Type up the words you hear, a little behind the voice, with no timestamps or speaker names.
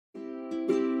Hey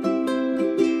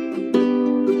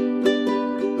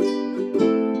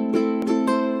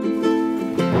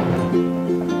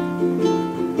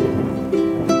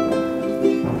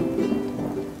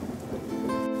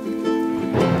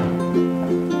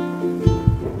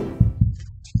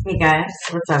guys,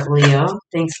 what's up, Leo?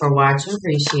 Thanks for watching,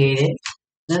 appreciate it.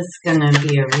 This is going to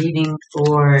be a reading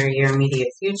for your immediate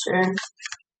future,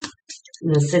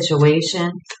 the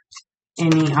situation,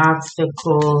 any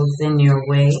obstacles in your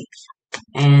way,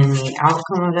 and the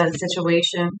outcome of that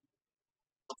situation.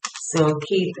 So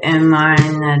keep in mind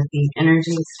that the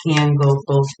energies can go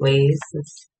both ways.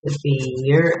 This could be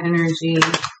your energy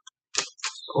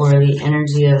or the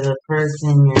energy of the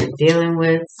person you're dealing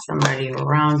with, somebody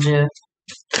around you.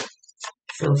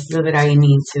 So flip it how you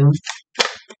need to.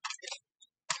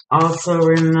 Also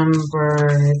remember,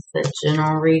 it's a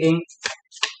general reading,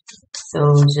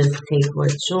 so just take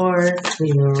what's yours,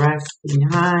 leave the rest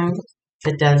behind.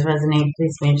 If it does resonate,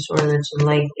 please make sure that you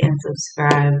like and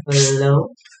subscribe below.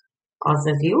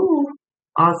 Also, if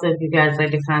you guys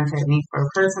like to contact me for a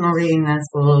personal reading, that's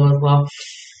below as well.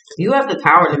 You have the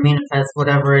power to manifest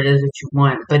whatever it is that you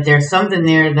want, but there's something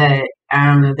there that, I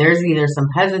don't know, there's either some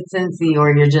hesitancy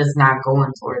or you're just not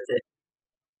going towards it.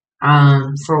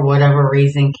 For whatever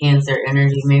reason, Cancer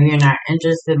energy, maybe you're not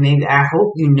interested, maybe, I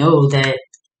hope you know that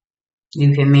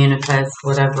you can manifest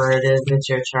whatever it is that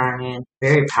you're trying.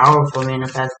 Very powerful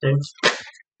manifester.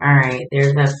 Alright,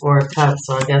 there's that Four of Cups,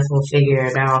 so I guess we'll figure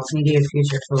it out. Immediate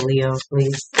future for Leo,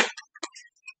 please.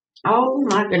 Oh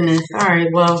my goodness. Alright,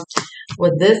 well,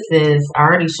 what this is, I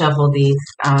already shuffled these,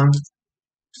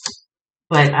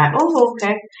 but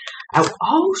okay.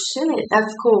 Oh shit,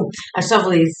 that's cool. I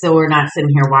shuffle these so we're not sitting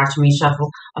here watching me shuffle.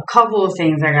 A couple of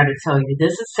things I gotta tell you.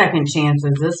 This is second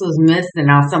chances. This was missed and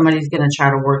now somebody's gonna try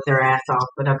to work their ass off.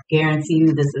 But I guarantee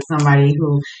you this is somebody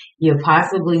who you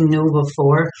possibly knew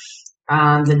before.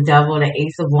 The Devil, the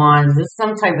Ace of Wands. This is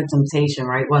some type of temptation,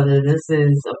 right? Whether this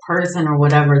is a person or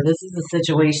whatever, this is a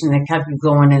situation that kept you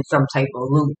going in some type of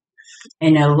loop.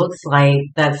 And it looks like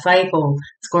that cycle,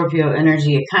 Scorpio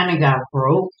energy, it kind of got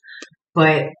broke.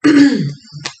 But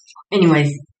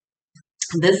anyways,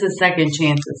 this is second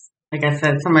chances. Like I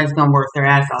said, somebody's going to work their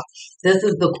ass off. This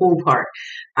is the cool part.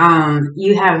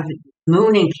 You have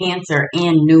Moon in Cancer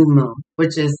and New Moon,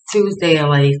 which is Tuesday at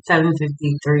like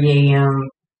 7:53 a.m.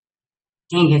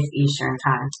 I guess Eastern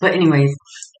time. But anyways,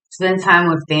 spend time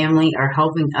with family or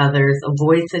helping others.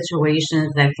 Avoid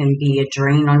situations that can be a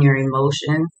drain on your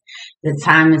emotions. The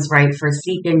time is right for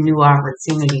seeking new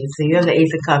opportunities. So you have the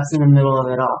Ace of Cups in the middle of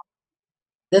it all.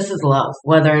 This is love,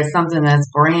 whether it's something that's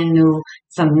brand new,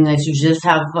 something that you just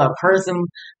have a person,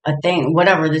 a thing,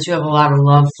 whatever that you have a lot of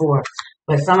love for,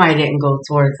 but somebody didn't go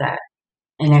towards that.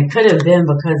 And it could have been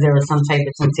because there was some type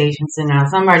of temptation. So now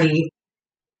somebody,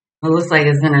 it looks like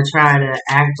is going to try to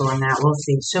act on that. We'll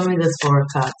see. Show me this Four of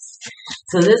Cups.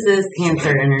 So this is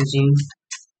Cancer energy.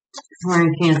 We're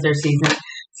in Cancer season.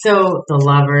 So the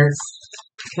Lovers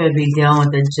could be dealing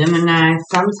with the Gemini.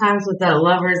 Sometimes with that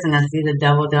Lovers, and I see the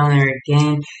Devil down there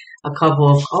again. A couple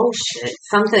of, oh shit,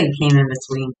 something came in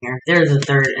between here. There's a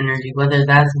third energy, whether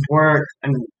that's work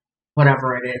and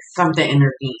whatever it is. Something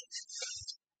intervened.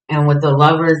 And with the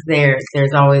Lovers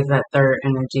there's always that third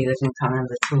energy that can come in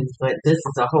between. But this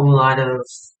is a whole lot of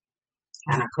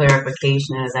kind of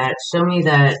clarification of that. Show me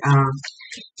that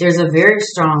there's a very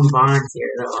strong bond here,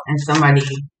 though. And somebody,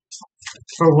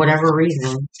 for whatever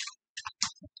reason,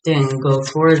 didn't go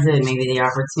towards it. Maybe the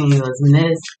opportunity was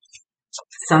missed.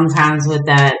 Sometimes with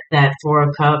that Four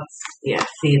of Cups, yeah,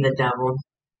 see the Devil.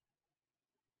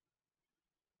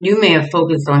 You may have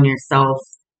focused on yourself,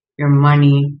 your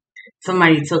money.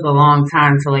 Somebody took a long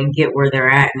time to like get where they're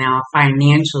at now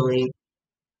financially.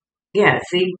 Yeah,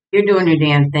 see, you're doing your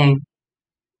damn thing.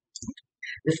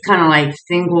 It's kind of like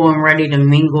single and ready to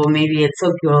mingle. Maybe it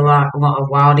took you a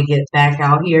while to get back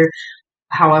out here.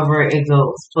 However it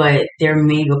goes, but there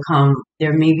may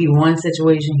be one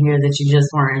situation here that you just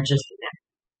weren't interested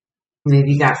in.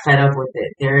 Maybe you got fed up with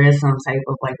it. There is some type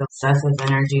of like obsessive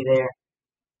energy there.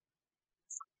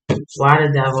 Why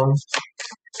the Devil?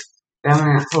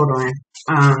 Hold on.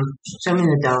 Show me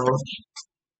the Devil.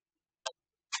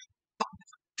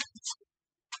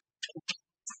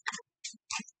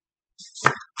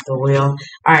 The Wheel.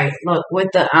 Alright, look, with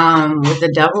the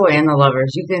Devil and the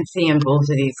Lovers, you can see in both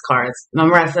of these cards.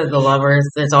 Remember I said the Lovers,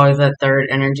 there's always that third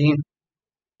energy.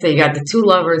 So you got the two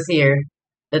Lovers here,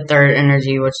 the third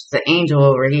energy, which is the Angel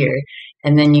over here.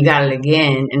 And then you got it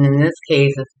again, and in this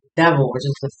case, it's the Devil, which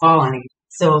is the fallen.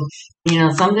 So,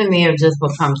 something may have just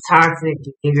become toxic,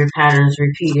 behavior patterns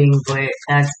repeating, but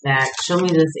that's that. Show me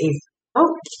this Ace.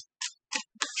 Oh!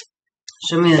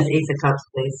 Show me this Ace of Cups,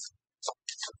 please.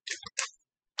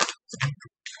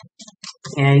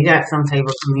 Yeah, you got some type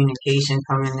of communication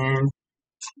coming in.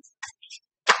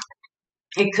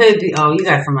 It could be, oh, you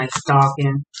got some like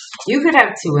stalking. You could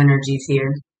have two energies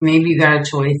here. Maybe you got a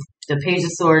choice. The Page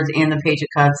of Swords and the Page of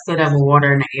Cups could have a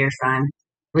water and an air sign.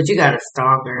 But you got a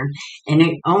stalker. And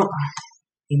they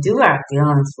do have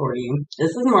feelings for you.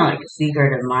 This is more like a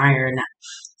secret admirer.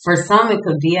 For some, it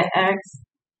could be an ex.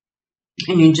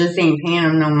 And you just ain't paying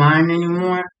them no mind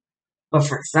anymore. But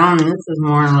for some, this is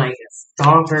more like a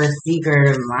stalker, secret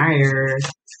admirer.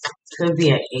 Could be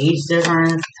an age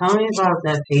difference. Tell me about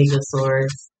that Page of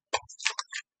Swords.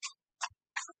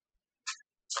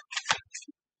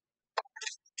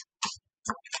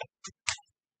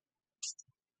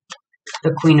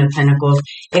 The Queen of Pentacles.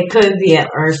 It could be an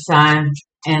earth sign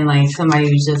and like somebody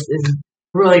who just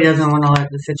really doesn't want to let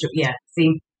the situation. Yeah,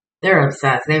 see, they're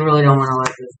obsessed. They really don't want to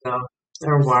let this go.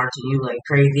 They're watching you like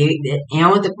crazy.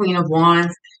 And with the Queen of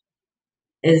Wands,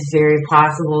 it's very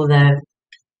possible that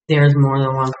there's more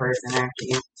than one person after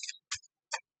you.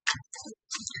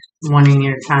 Wanting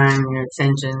your time, your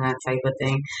attention, that type of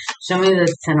thing. Show me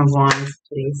this Ten of Wands,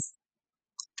 please.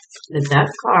 The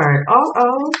Death card.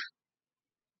 Oh.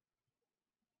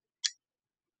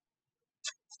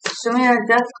 Show me that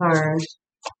Death card.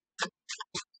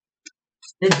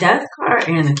 The Death card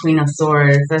and the Queen of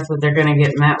Swords. That's what they're gonna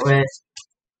get met with.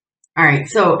 Alright,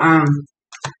 so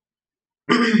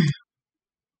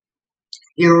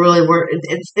you're really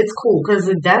it's cool because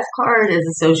the Death card is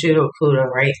associated with Pluto,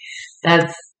 right?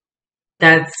 That's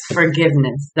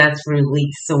forgiveness. That's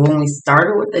release. So when we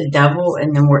started with the Devil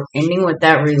and then we're ending with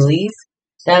that release,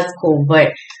 that's cool.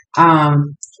 But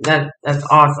that's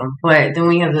awesome. But then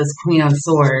we have this Queen of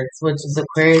Swords, which is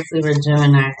Aquarius, Libra,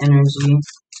 Gemini energy.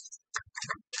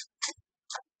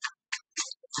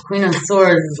 Queen of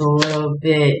Swords is a little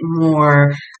bit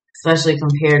more, especially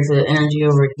compared to the energy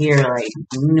over here, like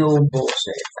no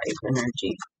bullshit type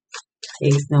energy.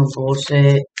 Takes no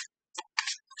bullshit.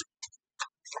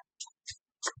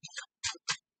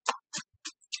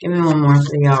 Give me one more for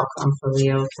the outcome for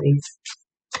Leo, please.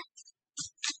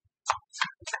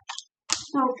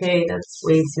 Okay, that's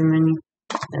way too many.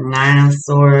 The Nine of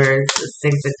Swords, the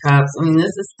Six of Cups. I mean, this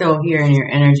is still here in your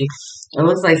energy. It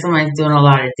looks like somebody's doing a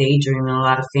lot of daydreaming, a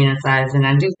lot of fantasizing.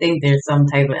 I do think there's some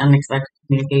type of unexpected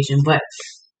communication, but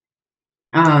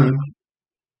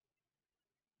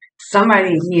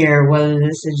somebody here, whether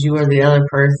this is you or the other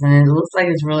person, it looks like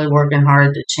it's really working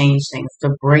hard to change things, to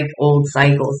break old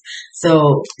cycles.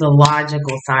 So the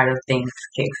logical side of things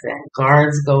kicks in.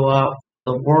 Guards go up,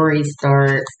 the worry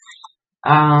starts.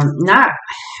 Not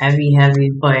heavy,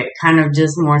 but kind of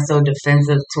just more so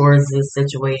defensive towards this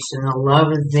situation. The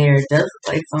love is there. It does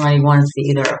look like somebody wants to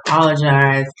either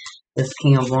apologize. This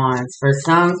King of Wands. For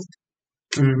some,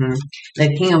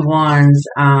 the King of Wands,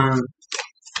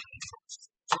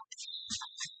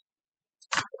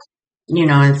 you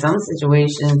know, in some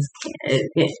situations,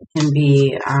 it can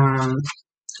be,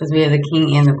 because we have the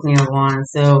King and the Queen of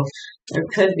Wands, so there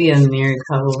could be a married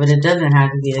couple, but it doesn't have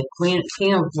to be. The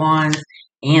King of Wands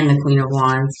and the Queen of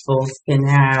Wands both can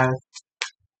have,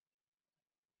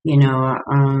 you know,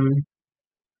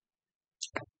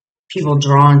 people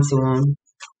drawn to them.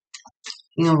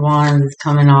 King of Wands is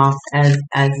coming off at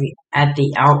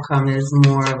the outcome is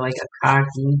more of like a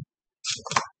cocky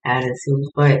attitude,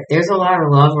 but there's a lot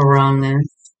of love around this.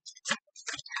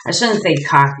 I shouldn't say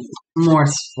cocky, more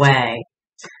swag,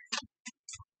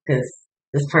 because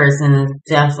this person is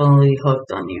definitely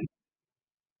hooked on you.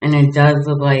 And it does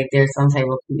look like there's some type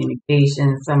of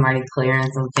communication, somebody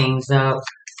clearing some things up.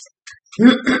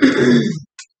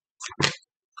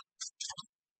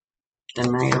 The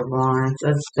Knight of Wands,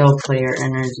 that's still player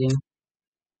energy.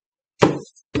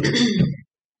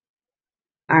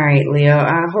 Alright, Leo,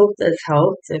 I hope this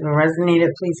helped. If it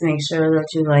resonated, please make sure that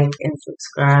you like and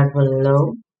subscribe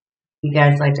below. If you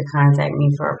guys like to contact me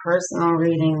for a personal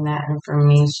reading, that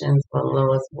information is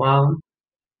below as well.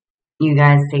 You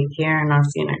guys take care, and I'll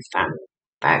see you next time.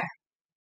 Bye.